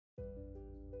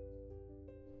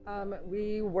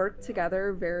We work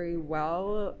together very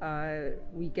well.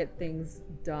 We get things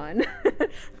done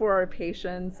for our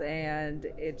patients, and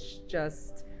it's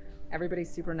just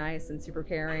everybody's super nice and super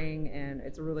caring, and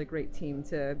it's a really great team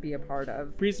to be a part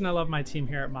of. The reason I love my team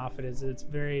here at Moffitt is it's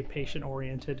very patient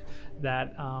oriented,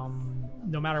 that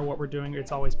no matter what we're doing,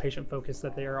 it's always patient focused,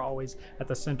 that they are always at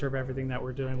the center of everything that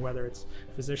we're doing, whether it's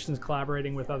physicians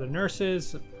collaborating with other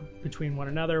nurses, between one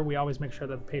another. We always make sure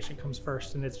that the patient comes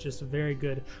first, and it's just a very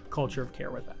good culture of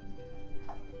care with that.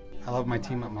 I love my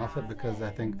team at Moffitt because I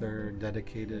think they're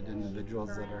dedicated individuals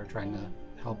that are trying to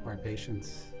help our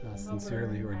patients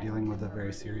sincerely who are dealing with a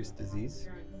very serious disease.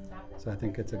 So I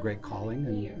think it's a great calling,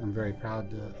 and I'm very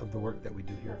proud of the work that we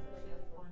do here.